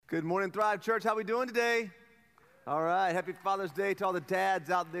Good morning, Thrive Church. How we doing today? All right. Happy Father's Day to all the dads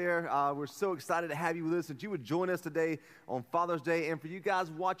out there. We're so excited to have you with us, that you would join us today on Father's Day, and for you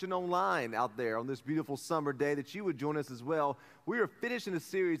guys watching online out there on this beautiful summer day, that you would join us as well. We are finishing a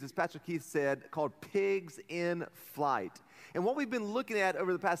series, as Pastor Keith said, called Pigs in Flight. And what we've been looking at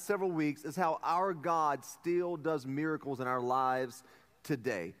over the past several weeks is how our God still does miracles in our lives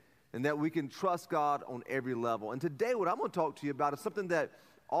today, and that we can trust God on every level. And today what I'm going to talk to you about is something that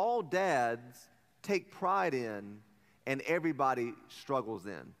all dads take pride in and everybody struggles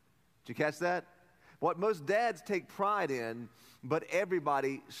in. Did you catch that? What most dads take pride in, but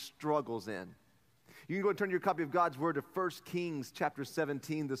everybody struggles in. You can go and turn your copy of God's Word to 1 Kings chapter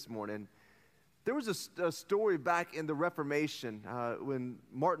 17 this morning. There was a story back in the Reformation when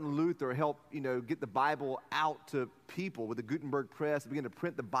Martin Luther helped, get the Bible out to people with the Gutenberg press. They began to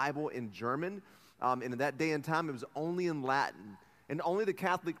print the Bible in German. And in that day and time, it was only in Latin. And only the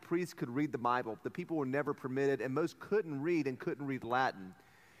Catholic priests could read the Bible. The people were never permitted, and most couldn't read Latin.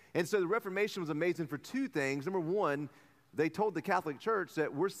 And so the Reformation was amazing for two things. Number one, they told the Catholic Church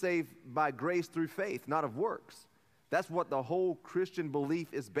that we're saved by grace through faith, not of works. That's what the whole Christian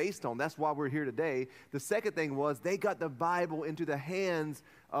belief is based on. That's why we're here today. The second thing was they got the Bible into the hands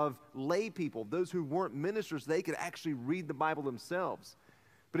of lay people, those who weren't ministers. They could actually read the Bible themselves.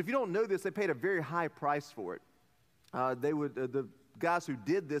 But if you don't know this, they paid a very high price for it. The guys who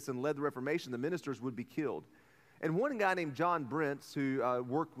did this and led the Reformation, the ministers, would be killed. And one guy named John Brentz, who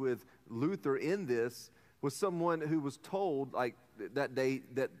worked with Luther in this, was someone who was told that day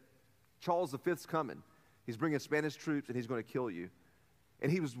that Charles V's coming. He's bringing Spanish troops and he's going to kill you.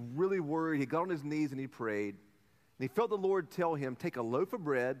 And he was really worried. He got on his knees and he prayed. And he felt the Lord tell him, take a loaf of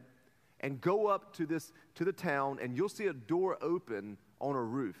bread and go up to the town, and you'll see a door open on a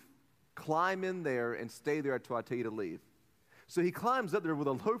roof. Climb in there and stay there until I tell you to leave. So he climbs up there with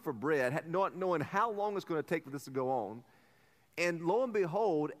a loaf of bread, not knowing how long it's going to take for this to go on. And lo and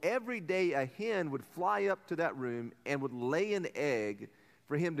behold, every day a hen would fly up to that room and would lay an egg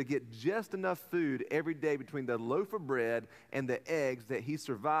for him to get just enough food every day between the loaf of bread and the eggs, that he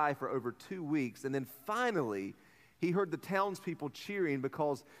survived for over 2 weeks. And then finally, he heard the townspeople cheering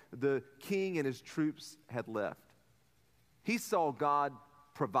because the king and his troops had left. He saw God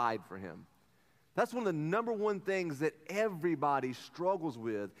provide for him. That's one of the number one things that everybody struggles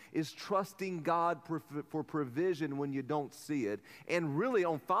with, is trusting God for provision when you don't see it. And really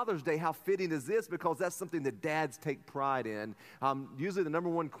on Father's Day, how fitting is this? Because that's something that dads take pride in. Usually the number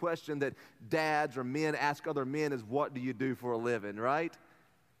one question that dads or men ask other men is, what do you do for a living, right?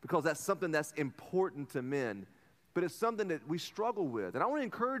 Because that's something that's important to men. But it's something that we struggle with. And I want to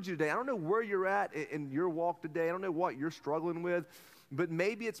encourage you today. I don't know where you're at in your walk today. I don't know what you're struggling with, but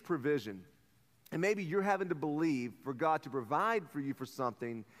maybe it's provision. And maybe you're having to believe for God to provide for you for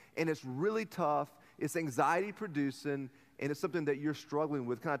something, and it's really tough, it's anxiety-producing, and it's something that you're struggling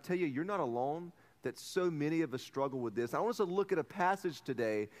with. Can I tell you, you're not alone, that so many of us struggle with this. I want us to look at a passage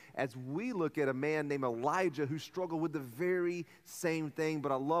today as we look at a man named Elijah who struggled with the very same thing,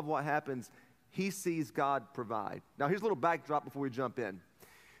 but I love what happens. He sees God provide. Now, here's a little backdrop before we jump in.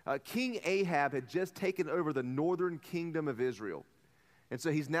 King Ahab had just taken over the northern kingdom of Israel. And so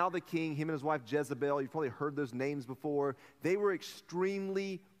he's now the king, him and his wife Jezebel. You've probably heard those names before. They were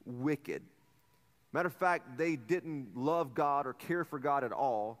extremely wicked. Matter of fact, they didn't love God or care for God at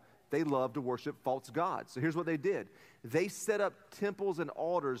all. They loved to worship false gods. So here's what they did. They set up temples and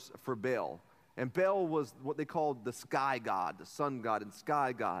altars for Baal. And Baal was what they called the sky god, the sun god and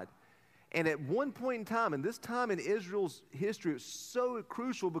sky god. And at one point in time, and this time in Israel's history, it was so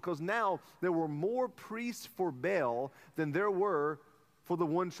crucial because now there were more priests for Baal than there were for the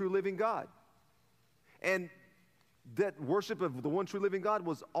one true living God. And that worship of the one true living God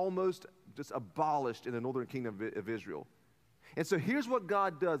was almost just abolished in the northern kingdom of Israel. And so here's what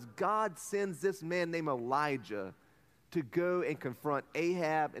God does. God sends this man named Elijah to go and confront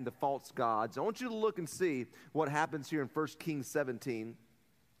Ahab and the false gods. I want you to look and see what happens here in 1 Kings 17.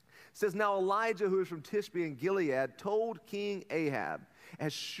 It says, now Elijah, who is from Tishbe in Gilead, told King Ahab,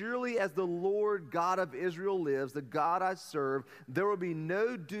 as surely as the Lord God of Israel lives, the God I serve, there will be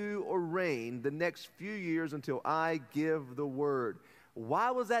no dew or rain the next few years until I give the word.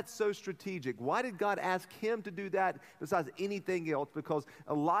 Why was that so strategic? Why did God ask him to do that besides anything else? Because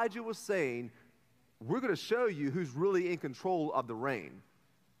Elijah was saying, we're going to show you who's really in control of the rain.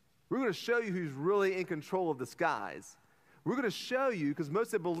 We're going to show you who's really in control of the skies. We're going to show you, because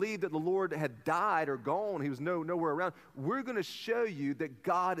most had believed that the Lord had died or gone. He was nowhere around. We're going to show you that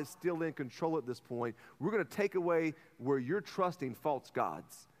God is still in control at this point. We're going to take away where you're trusting false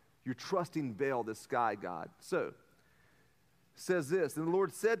gods. You're trusting Baal, the sky god. So says this, and the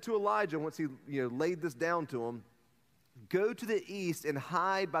Lord said to Elijah, once he laid this down to him, go to the east and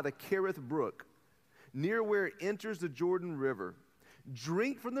hide by the Kerith brook, near where it enters the Jordan River.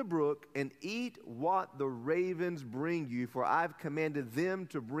 Drink from the brook and eat what the ravens bring you, for I've commanded them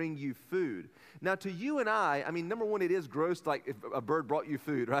to bring you food. Now, to you and I mean, number one, it is gross, like if a bird brought you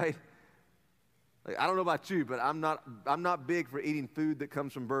food, right? Like, I don't know about you, but I'm not big for eating food that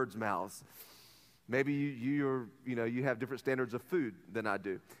comes from birds' mouths. Maybe you have different standards of food than I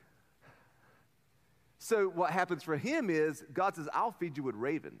do. So what happens for him is God says, I'll feed you with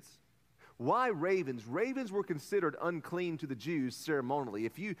ravens. Why ravens? Ravens were considered unclean to the Jews ceremonially.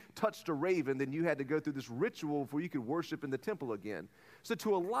 If you touched a raven, then you had to go through this ritual before you could worship in the temple again. So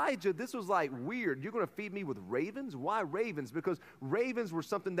to Elijah, this was like weird. You're going to feed me with ravens? Why ravens? Because ravens were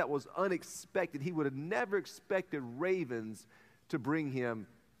something that was unexpected. He would have never expected ravens to bring him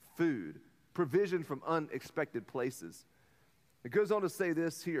food, provision from unexpected places. It goes on to say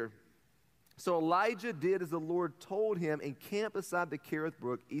this here. So Elijah did as the Lord told him and camped beside the Kerith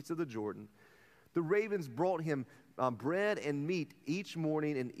brook east of the Jordan. The ravens brought him bread and meat each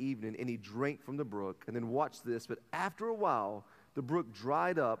morning and evening, and he drank from the brook. And then watch this, but after a while, the brook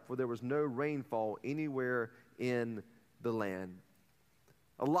dried up, for there was no rainfall anywhere in the land.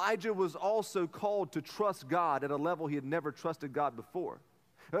 Elijah was also called to trust God at a level he had never trusted God before.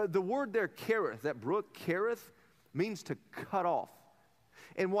 The word there, Kerith, that brook, Kerith, means to cut off.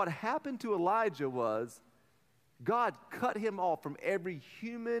 And what happened to Elijah was God cut him off from every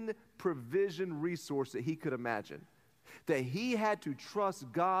human provision resource that he could imagine. That he had to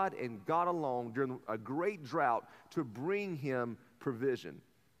trust God and God alone during a great drought to bring him provision.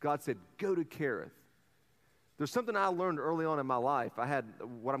 God said, go to Kerith. There's something I learned early on in my life.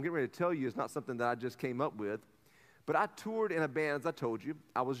 What I'm getting ready to tell you is not something that I just came up with. But I toured in a band, as I told you.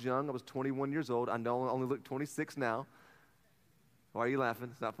 I was young. I was 21 years old. I know I only look 26 now. Why are you laughing?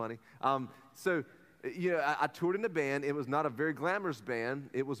 It's not funny. I toured in a band. It was not a very glamorous band.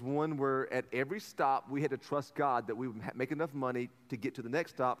 It was one where at every stop we had to trust God that we would make enough money to get to the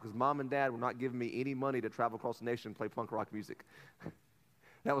next stop because Mom and Dad were not giving me any money to travel across the nation and play punk rock music.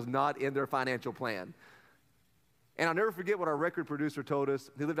 That was not in their financial plan. And I'll never forget what our record producer told us.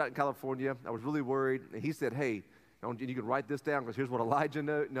 He lived out in California. I was really worried. And he said, hey, you can write this down because here's what Elijah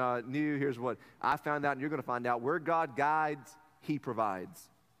knew. Here's what I found out, and you're going to find out. Where God guides, he provides.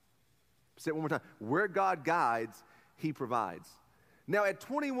 Say it one more time. Where God guides, he provides. Now, at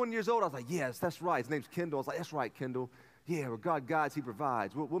 21 years old, I was like, yes, that's right. His name's Kendall. I was like, that's right, Kendall. Yeah, where God guides, he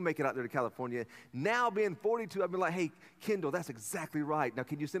provides. We'll make it out there to California. Now, being 42, I've been like, hey, Kendall, that's exactly right. Now,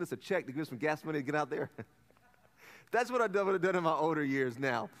 can you send us a check to give us some gas money to get out there? That's what I would have done in my older years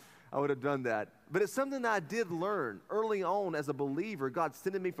now. I would have done that. But it's something that I did learn early on as a believer. God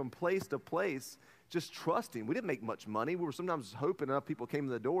sending me from place to place, just trusting. We didn't make much money. We were sometimes hoping enough people came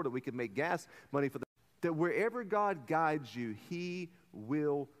to the door that we could make gas money for them. That wherever God guides you, he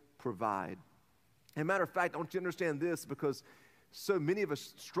will provide. And matter of fact, I want you to understand this because so many of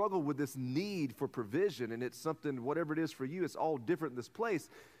us struggle with this need for provision, and it's something, whatever it is for you, it's all different in this place.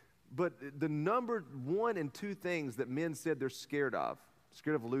 But the number one and two things that men said they're scared of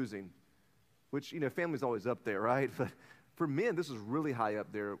losing, which, family's always up there, right? But for men, this is really high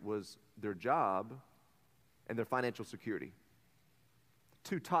up there, was their job and their financial security.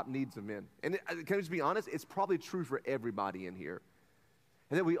 Two top needs of men. And can I just be honest? It's probably true for everybody in here.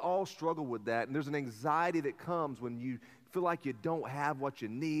 And that we all struggle with that. And there's an anxiety that comes when you feel like you don't have what you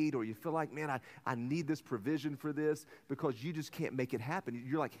need, or you feel like, man, I need this provision for this, because you just can't make it happen.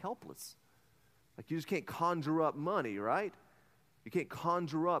 You're like helpless. Like you just can't conjure up money, right? You can't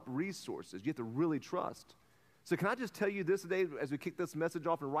conjure up resources. You have to really trust. So can I just tell you this today as we kick this message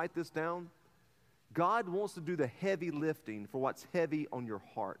off and write this down? God wants to do the heavy lifting for what's heavy on your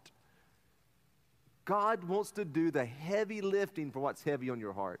heart. God wants to do the heavy lifting for what's heavy on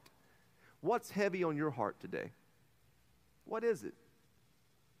your heart. What's heavy on your heart today? What is it?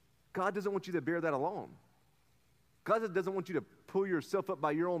 God doesn't want you to bear that alone. God doesn't want you to pull yourself up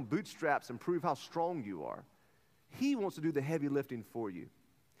by your own bootstraps and prove how strong you are. He wants to do the heavy lifting for you.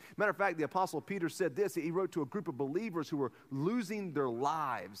 Matter of fact, the Apostle Peter said this. He wrote to a group of believers who were losing their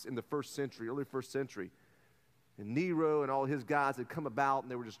lives in the first century, early first century. And Nero and all his guys had come about,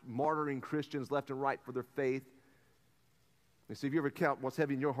 and they were just martyring Christians left and right for their faith. And so if you ever count what's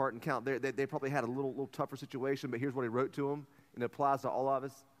heavy in your heart and count there, they probably had a little tougher situation, but here's what he wrote to them, and it applies to all of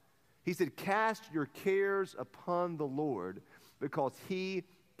us. He said, cast your cares upon the Lord, because he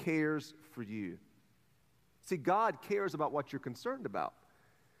cares for you. See, God cares about what you're concerned about.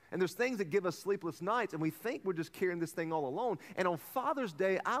 And there's things that give us sleepless nights, and we think we're just carrying this thing all alone. And on Father's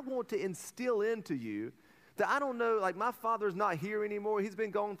Day, I want to instill into you that I don't know, like my father's not here anymore. He's been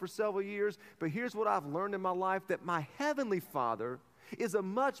gone for several years. But here's what I've learned in my life, that my heavenly Father is a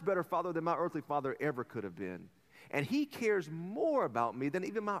much better father than my earthly father ever could have been. And he cares more about me than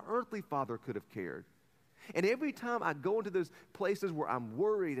even my earthly father could have cared. And every time I go into those places where I'm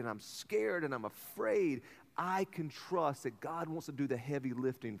worried and I'm scared and I'm afraid, I can trust that God wants to do the heavy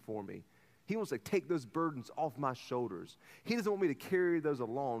lifting for me. He wants to take those burdens off my shoulders. He doesn't want me to carry those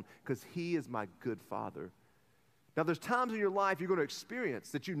alone because he is my good father. Now, there's times in your life you're going to experience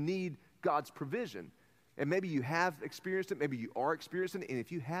that you need God's provision. And maybe you have experienced it, maybe you are experiencing it, and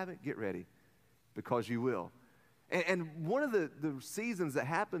if you haven't, get ready, because you will. And one of the seasons that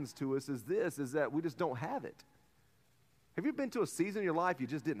happens to us is that we just don't have it. Have you been to a season in your life you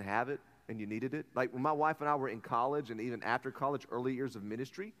just didn't have it and you needed it? Like when my wife and I were in college and even after college, early years of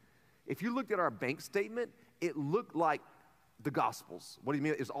ministry, if you looked at our bank statement, it looked like the Gospels. What do you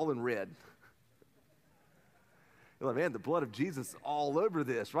mean? It's all in red. You're like, man, the blood of Jesus all over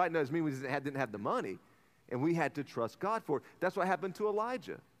this, right? No, it means we didn't have the money, and we had to trust God for it. That's what happened to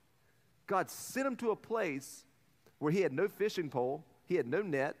Elijah. God sent him to a place where he had no fishing pole, he had no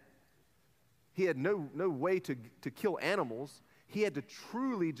net, he had no way to kill animals. He had to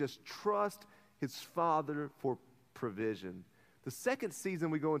truly just trust his Father for provision. The second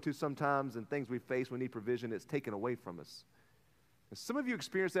season we go into sometimes and things we face, we need provision, it's taken away from us. And some of you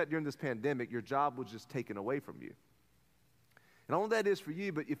experienced that during this pandemic. Your job was just taken away from you. And I don't know what that is for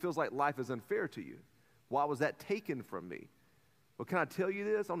you, but it feels like life is unfair to you. Why was that taken from me? Well, can I tell you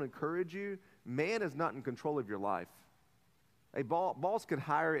this? I want to encourage you. Man is not in control of your life. A boss can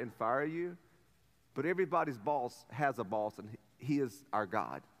hire and fire you, but everybody's boss has a boss, and he is our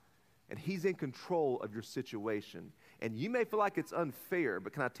God. And he's in control of your situation. And you may feel like it's unfair,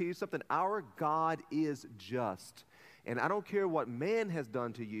 but can I tell you something? Our God is just. And I don't care what man has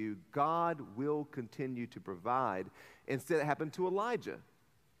done to you, God will continue to provide. Instead, it happened to Elijah.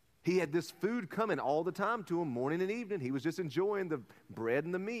 He had this food coming all the time to him, morning and evening. He was just enjoying the bread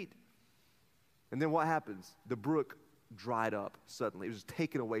and the meat. And then what happens? The brook dried up suddenly. It was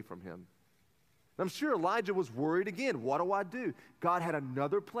taken away from him. And I'm sure Elijah was worried again. What do I do? God had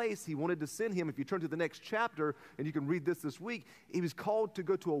another place he wanted to send him. If you turn to the next chapter, and you can read this week, he was called to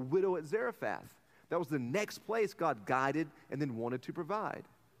go to a widow at Zarephath. That was the next place God guided and then wanted to provide.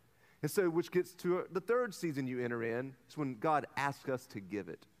 And so, which gets to the third season you enter in, is when God asks us to give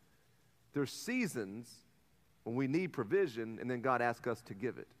it. There's seasons when we need provision, and then God asks us to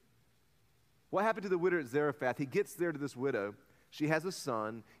give it. What happened to the widow at Zarephath? He gets there to this widow. She has a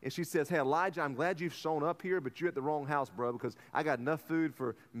son, and she says, hey, Elijah, I'm glad you've shown up here, but you're at the wrong house, bro, because I got enough food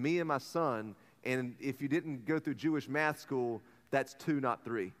for me and my son, and if you didn't go through Jewish math school, that's 2, not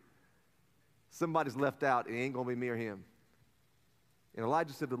 3. Somebody's left out, and it ain't going to be me or him. And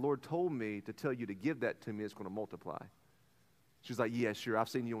Elijah said, the Lord told me to tell you to give that to me. It's going to multiply. She's like, yeah, sure. I've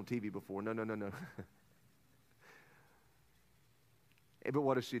seen you on TV before. No. But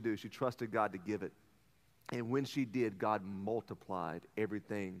what does she do? She trusted God to give it. And when she did, God multiplied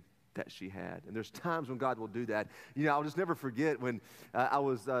everything that she had. And there's times when God will do that. You know, I'll just never forget when my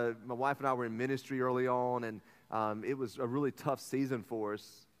wife and I were in ministry early on, and it was a really tough season for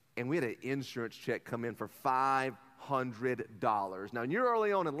us. And we had an insurance check come in for $500. Now, when you're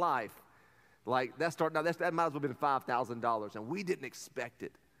early on in life, like that might as well have been $5,000, and we didn't expect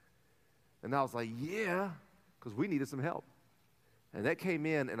it. And I was like, yeah, because we needed some help. And that came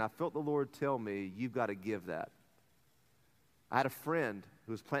in, and I felt the Lord tell me, you've got to give that. I had a friend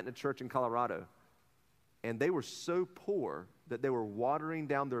who was planting a church in Colorado, and they were so poor that they were watering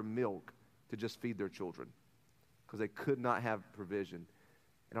down their milk to just feed their children because they could not have provision.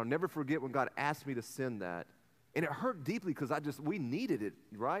 And I'll never forget when God asked me to send that. And it hurt deeply because we needed it,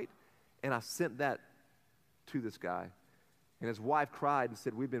 right? And I sent that to this guy. And his wife cried and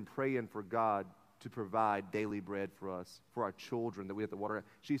said, we've been praying for God to provide daily bread for us, for our children that we have to water.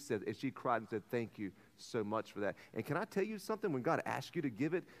 She said, and she cried and said, thank you so much for that. And can I tell you something? When God asks you to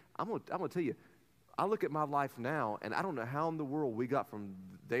give it, I'm going to tell you, I look at my life now, and I don't know how in the world we got from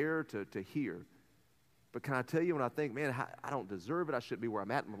there to here. But can I tell you, when I think, man, I don't deserve it, I shouldn't be where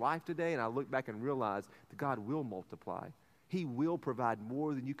I'm at in my life today, and I look back and realize that God will multiply. He will provide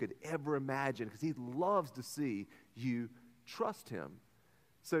more than you could ever imagine because he loves to see you trust him.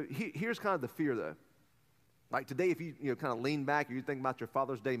 So here's kind of the fear, though. Like today, if you kind of lean back or you think about your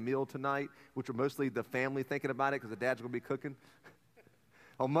Father's Day meal tonight, which are mostly the family thinking about it because the dad's going to be cooking.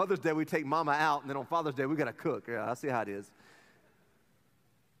 On Mother's Day, we take Mama out, and then on Father's Day, we got to cook. Yeah, I see how it is.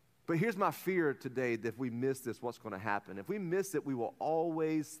 But here's my fear today, that if we miss this, what's going to happen? If we miss it, we will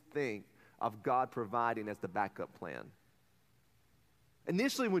always think of God providing as the backup plan.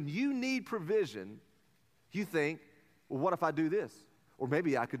 Initially, when you need provision, You think, well, what if I do this? Or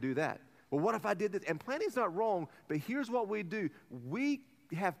maybe I could do that. Well, what if I did this? And planning's not wrong, but here's what we do. We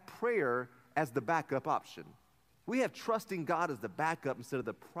have prayer as the backup option. We have trusting God as the backup instead of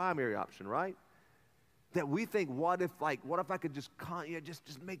the primary option, right? That we think, what if I could just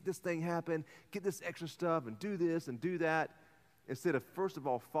make this thing happen, get this extra stuff and do this and do that, instead of, first of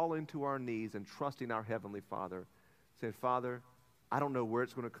all, falling to our knees and trusting our Heavenly Father, saying, Father, I don't know where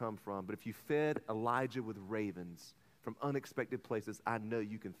it's going to come from, but if you fed Elijah with ravens from unexpected places, I know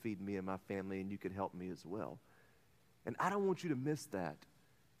you can feed me and my family and you can help me as well. And I don't want you to miss that.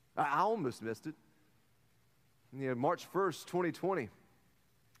 I almost missed it. March 1st, 2020.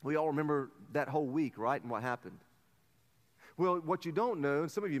 We all remember that whole week, right, and what happened. Well, what you don't know,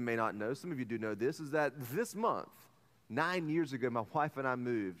 and some of you may not know, some of you do know this, is that this month, 9 years ago, my wife and I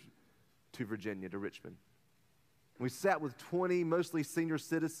moved to Virginia, to Richmond. We sat with 20 mostly senior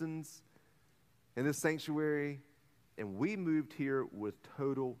citizens in this sanctuary, and we moved here with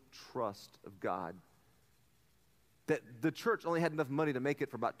total trust of God. That the church only had enough money to make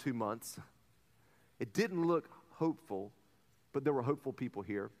it for about 2 months. It didn't look hopeful, but there were hopeful people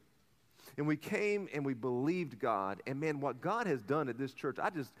here. And we came and we believed God. And man, what God has done at this church,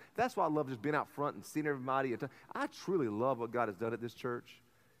 that's why I love just being out front and seeing everybody. I truly love what God has done at this church.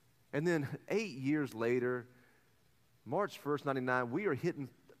 And then 8 years later, March 1st, 99, we are hitting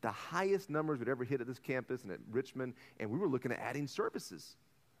the highest numbers we'd ever hit at this campus and at Richmond, and we were looking at adding services.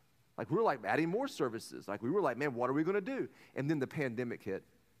 We were adding more services. We were man, what are we going to do? And then the pandemic hit.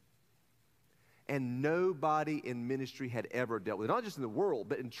 And nobody in ministry had ever dealt with it. Not just in the world,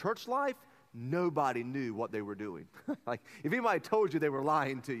 but in church life, nobody knew what they were doing. If anybody told you, they were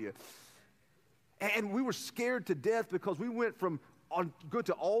lying to you. And we were scared to death because we went from good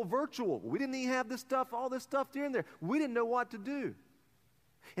to all virtual. We didn't even have all this stuff in there. We didn't know what to do.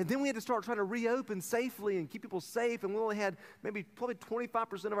 And then we had to start trying to reopen safely and keep people safe. And we only had probably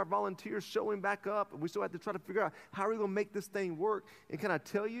 25% of our volunteers showing back up. And we still had to try to figure out how are we going to make this thing work. And can I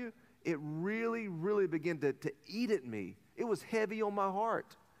tell you, it really, really began to eat at me. It was heavy on my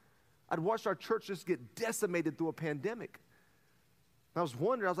heart. I'd watched our church just get decimated through a pandemic. I was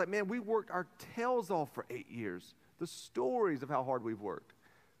wondering, I was like, man, we worked our tails off for 8 years. The stories of how hard we've worked.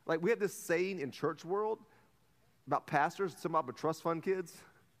 We have this saying in church world about pastors, some about trust fund kids.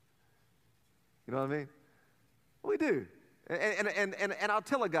 You know what I mean? We do. And I'll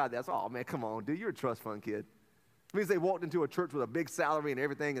tell a guy that, oh man, come on, dude, you're a trust fund kid. It means they walked into a church with a big salary and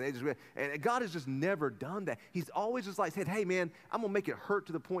everything, and God has just never done that. He's always just said, hey man, I'm gonna make it hurt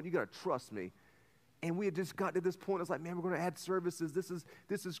to the point you gotta trust me. And we had just got to this point. It's man, we're going to add services.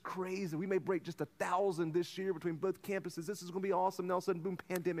 This is crazy. We may break just 1,000 this year between both campuses. This is going to be awesome. And all of a sudden, boom,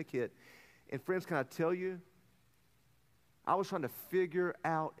 pandemic hit. And friends, can I tell you, I was trying to figure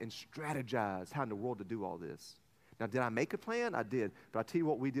out and strategize how in the world to do all this. Now, did I make a plan? I did. But I'll tell you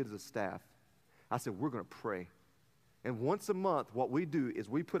what we did as a staff. I said, we're going to pray. And once a month, what we do is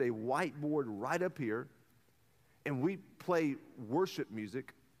we put a whiteboard right up here, and we play worship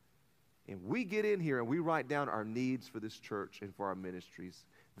music. And we get in here and we write down our needs for this church and for our ministries.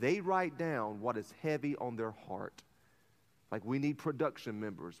 They write down what is heavy on their heart. We need production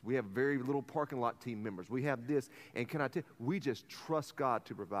members. We have very little parking lot team members. We have this. And can I tell you, we just trust God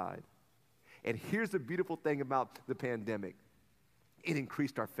to provide. And here's the beautiful thing about the pandemic. It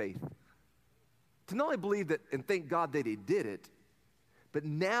increased our faith. To not only believe that and thank God that He did it, but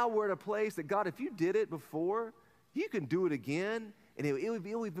now we're at a place that, God, if you did it before, you can do it again. And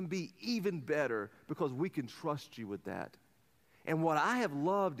it'll even be even better because we can trust you with that. And what I have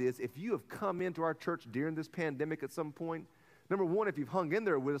loved is if you have come into our church during this pandemic at some point, number one, if you've hung in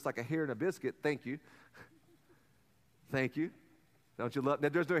there with us like a hair and a biscuit, thank you. Thank you. Don't you love? Now,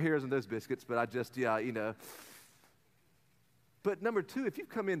 there's no hairs in those biscuits, but But number two, if you've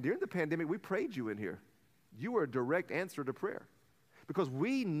come in during the pandemic, we prayed you in here. You were a direct answer to prayer. Because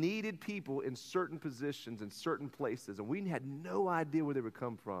we needed people in certain positions, in certain places, and we had no idea where they would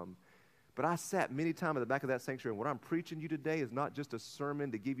come from. But I sat many times at the back of that sanctuary, and what I'm preaching you today is not just a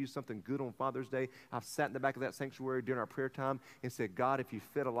sermon to give you something good on Father's Day. I've sat in the back of that sanctuary during our prayer time and said, God, if you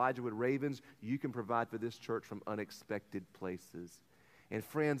fed Elijah with ravens, you can provide for this church from unexpected places. And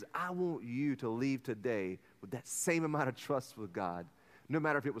friends, I want you to leave today with that same amount of trust with God. No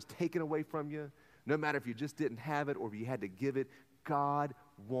matter if it was taken away from you, no matter if you just didn't have it or if you had to give it, God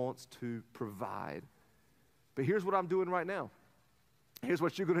wants to provide. But here's what I'm doing right now. Here's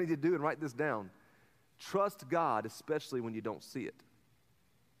what you're going to need to do, and write this down. Trust God, especially when you don't see it.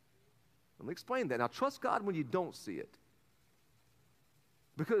 Let me explain that. Now, trust God when you don't see it.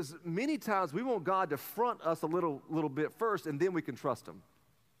 Because many times we want God to front us a little bit first, and then we can trust Him.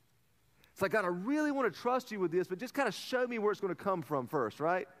 It's like, God, I really want to trust you with this, but just kind of show me where it's going to come from first,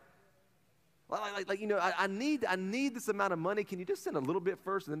 right? I need this amount of money. Can you just send a little bit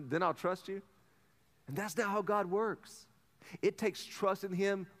first, and then I'll trust you? And that's not how God works. It takes trust in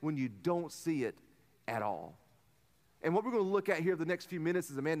him when you don't see it at all. And what we're going to look at here the next few minutes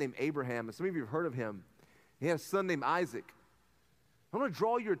is a man named Abraham. And some of you have heard of him. He had a son named Isaac. I want to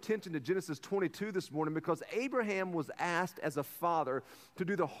draw your attention to Genesis 22 this morning because Abraham was asked as a father to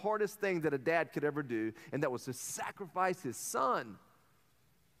do the hardest thing that a dad could ever do, and that was to sacrifice his son.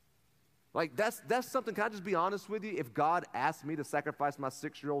 Like, that's something, can I just be honest with you? If God asked me to sacrifice my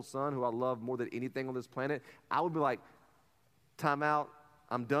 6-year-old son, who I love more than anything on this planet, I would be like, time out,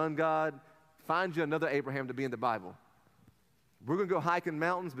 I'm done, God. Find you another Abraham to be in the Bible. We're going to go hiking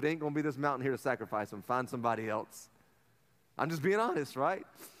mountains, but it ain't going to be this mountain here to sacrifice him. Find somebody else. I'm just being honest, right?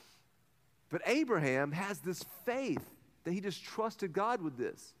 But Abraham has this faith that he just trusted God with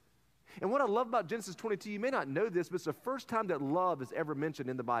this. And what I love about Genesis 22, you may not know this, but it's the first time that love is ever mentioned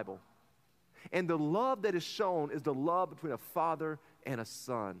in the Bible. And the love that is shown is the love between a father and a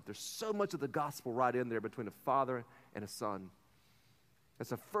son. There's so much of the gospel right in there between a father and a son.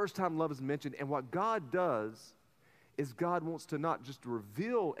 That's the first time love is mentioned. And what God does is God wants to not just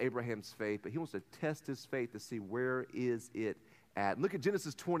reveal Abraham's faith, but he wants to test his faith to see where is it at. Look at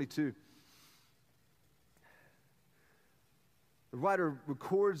Genesis 22. The writer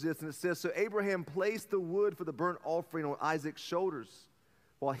records this, and it says, "So Abraham placed the wood for the burnt offering on Isaac's shoulders,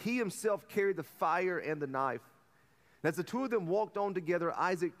 while he himself carried the fire and the knife. And as the two of them walked on together,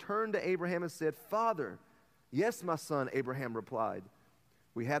 Isaac turned to Abraham and said, 'Father.' 'Yes, my son,' Abraham replied.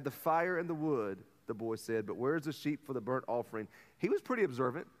 'We have the fire and the wood,' the boy said, 'but where's the sheep for the burnt offering?'" He was pretty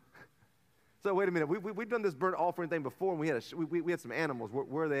observant. So wait a minute, we've done this burnt offering thing before, and we had some animals.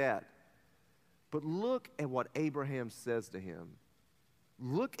 Where are they at? But look at what Abraham says to him.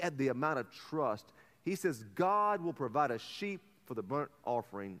 Look at the amount of trust. He says, "God will provide a sheep for the burnt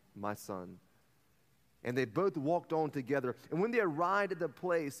offering, my son." And they both walked on together. And when they arrived at the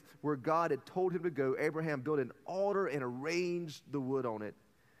place where God had told him to go, Abraham built an altar and arranged the wood on it.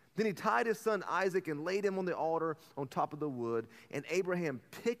 Then he tied his son Isaac and laid him on the altar on top of the wood. And Abraham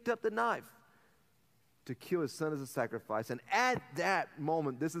picked up the knife to kill his son as a sacrifice. And at that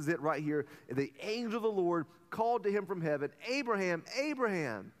moment, this is it right here, the angel of the Lord called to him from heaven, "Abraham,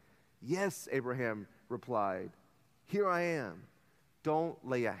 Abraham." "Yes," Abraham replied, "here I am." "Don't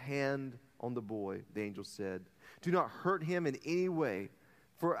lay a hand on the boy," the angel said. "Do not hurt him in any way,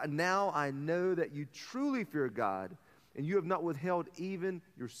 for now I know that you truly fear God, and you have not withheld even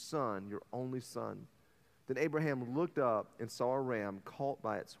your son, your only son." Then Abraham looked up and saw a ram caught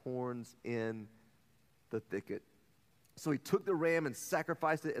by its horns in the thicket. So he took the ram and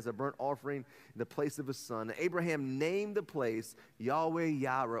sacrificed it as a burnt offering in the place of his son. And Abraham named the place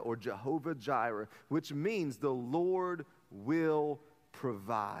Yahweh-Yireh, or Jehovah-Jireh, which means the Lord will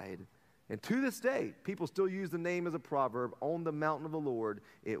provide. And to this day, people still use the name as a proverb, "On the mountain of the Lord,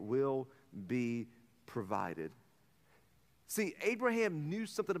 it will be provided." See, Abraham knew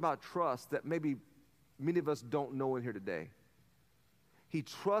something about trust that maybe many of us don't know in here today. He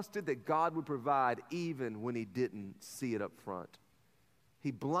trusted that God would provide even when he didn't see it up front.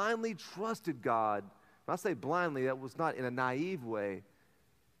 He blindly trusted God. When I say blindly, that was not in a naive way.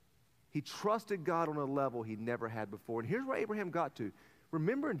 He trusted God on a level he never had before. And here's where Abraham got to.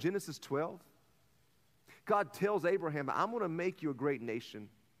 Remember in Genesis 12? God tells Abraham, "I'm going to make you a great nation."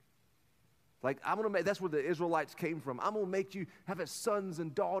 Like, that's where the Israelites came from. "I'm going to make you have sons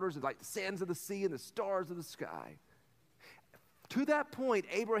and daughters, and like the sands of the sea and the stars of the sky." To that point,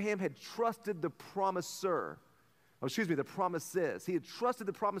 Abraham had trusted the promiser. The promises. He had trusted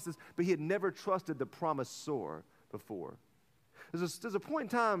the promises, but he had never trusted the promisor before. There's a point in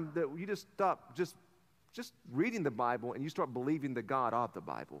time that you just stop just reading the Bible and you start believing the God of the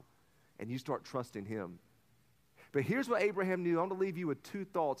Bible, and you start trusting him. But here's what Abraham knew. I'm going to leave you with two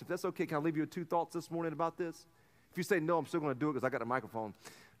thoughts. If that's okay, can I leave you with two thoughts this morning about this? If you say no, I'm still going to do it because I got a microphone.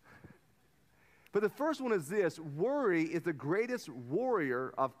 But the first one is this: worry is the greatest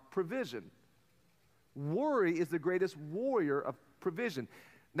warrior of provision. Worry is the greatest warrior of provision.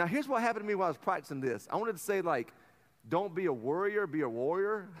 Now, here's what happened to me while I was practicing this. I wanted to say, like, don't be a worrier, be a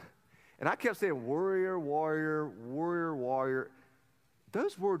warrior. And I kept saying warrior, warrior, warrior, warrior.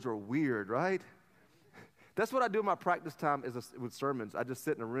 Those words are weird, right? That's what I do in my practice time with sermons. I just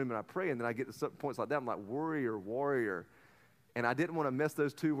sit in a room and I pray, and then I get to certain points like that. I'm like, warrior, warrior. And I didn't want to mess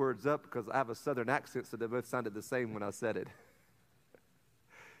those two words up because I have a southern accent, so they both sounded the same when I said it.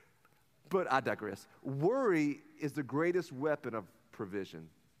 But I digress. Worry is the greatest weapon of provision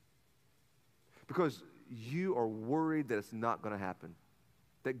because you are worried that it's not going to happen.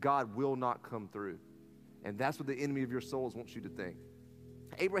 that God will not come through. And that's what the enemy of your souls wants you to think.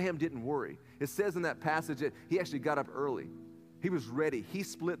 Abraham didn't worry. It says in that passage that he actually got up early. He was ready. He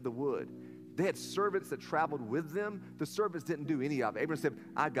split the wood. They had servants that traveled with them. The servants didn't do any of it. Abraham said,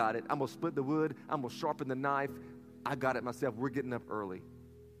 I got it. I'm going to split the wood. I'm going to sharpen the knife. I got it myself. We're getting up early.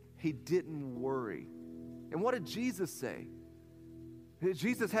 He didn't worry. And what did Jesus say?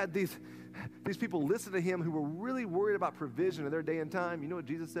 Jesus had these people listen to him who were really worried about provision in their day and time. You know what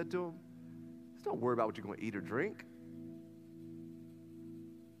Jesus said to them? Just don't worry about what you're going to eat or drink.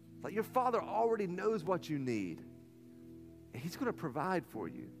 Like, your Father already knows what you need. And he's going to provide for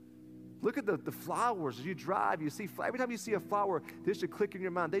you. Look at the flowers. As you drive, you see, every time you see a flower, this should click in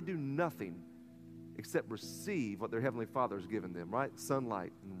your mind. They do nothing except receive what their Heavenly Father has given them, right?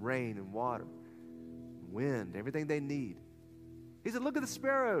 Sunlight and rain and water, and wind, everything they need. He said, look at the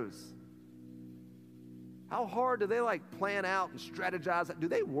sparrows. How hard do they plan out and strategize? Do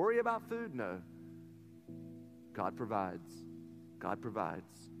they worry about food? No. God provides. God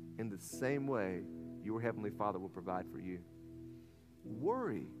provides. In the same way, your Heavenly Father will provide for you.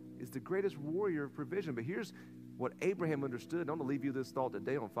 Worry is the greatest warrior of provision. But here's what Abraham understood. I'm going to leave you this thought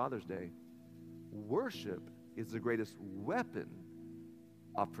today on Father's Day. Worship is the greatest weapon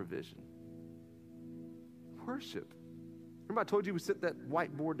of provision. Worship. Remember I told you we set that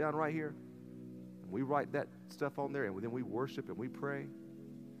whiteboard down right here? And we write that stuff on there, and then we worship and we pray.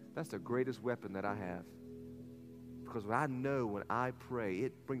 That's the greatest weapon that I have. Because I know when I pray,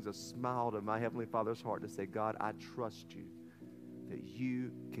 it brings a smile to my Heavenly Father's heart to say, God, I trust you that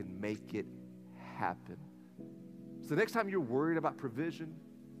you can make it happen. So the next time you're worried about provision,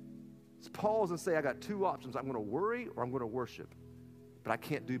 just pause and say, I got two options. I'm going to worry or I'm going to worship. But I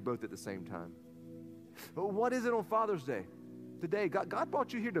can't do both at the same time. But what is it on Father's Day? Today, God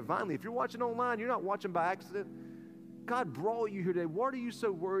brought you here divinely. If you're watching online, you're not watching by accident. God brought you here today. What are you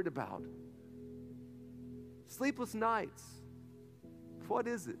so worried about? Sleepless nights. What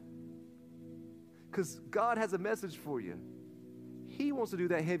is it? Because God has a message for you. He wants to do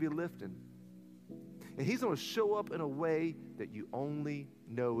that heavy lifting. And he's going to show up in a way that you only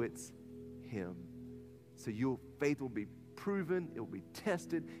know it's him. So your faith will be proven, it will be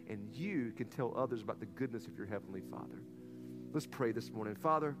tested, and you can tell others about the goodness of your Heavenly Father. Let's pray this morning.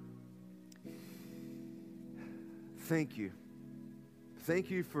 Father, thank you. Thank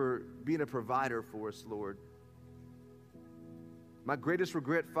you for being a provider for us, Lord. My greatest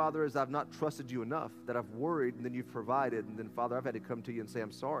regret, Father, is I've not trusted you enough, that I've worried and then you've provided, and then, Father, I've had to come to you and say,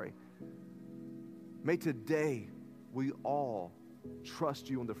 I'm sorry. May today we all trust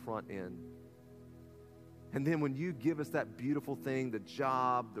you on the front end. And then when you give us that beautiful thing, the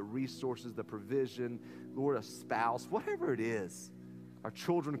job, the resources, the provision, Lord, a spouse, whatever it is, our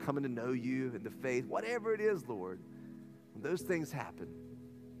children coming to know you in the faith, whatever it is, Lord, when those things happen,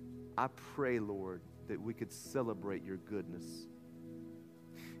 I pray, Lord, that we could celebrate your goodness.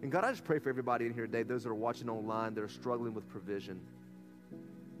 And God, I just pray for everybody in here today, those that are watching online, that are struggling with provision.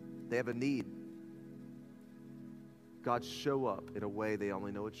 They have a need. God, show up in a way they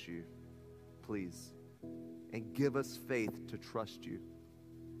only know it's you. Please. And give us faith to trust you.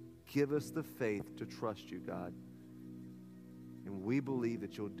 Give us the faith to trust you, God. And we believe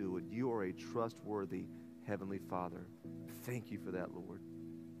that you'll do it. You are a trustworthy Heavenly Father. Thank you for that, Lord.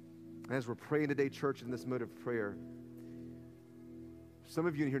 And as we're praying today, church, in this mode of prayer, some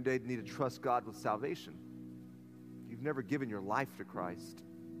of you in here today need to trust God with salvation. You've never given your life to Christ.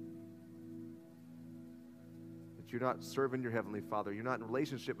 That you're not serving your Heavenly Father. You're not in a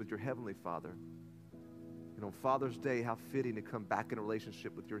relationship with your Heavenly Father. And on Father's Day, how fitting to come back in a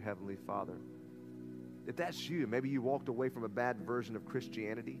relationship with your Heavenly Father. If that's you, maybe you walked away from a bad version of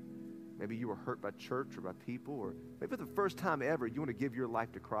Christianity. Maybe you were hurt by church or by people, or maybe for the first time ever, you want to give your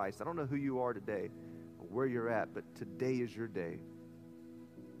life to Christ. I don't know who you are today or where you're at, but today is your day.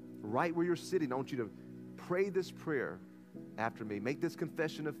 Right where you're sitting, I want you to pray this prayer after me. Make this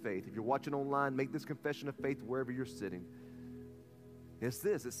confession of faith. If you're watching online, make this confession of faith wherever you're sitting. It's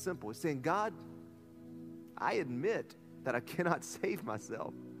this. It's simple. It's saying, God, I admit that I cannot save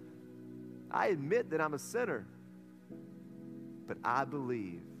myself. I admit that I'm a sinner. But I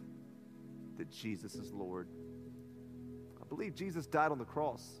believe that Jesus is Lord. I believe Jesus died on the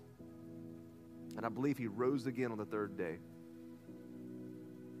cross. And I believe he rose again on the third day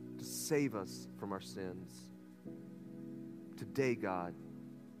to save us from our sins. Today, God,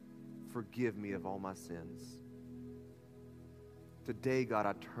 forgive me of all my sins. Today, God,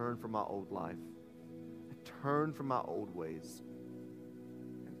 I turn from my old life. I turn from my old ways.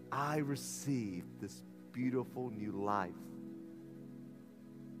 And I receive this beautiful new life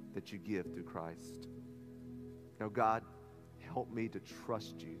that you give through Christ. Now, God, help me to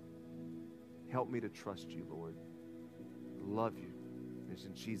trust you. Help me to trust you, Lord. Love you. It's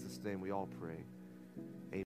in Jesus' name we all pray.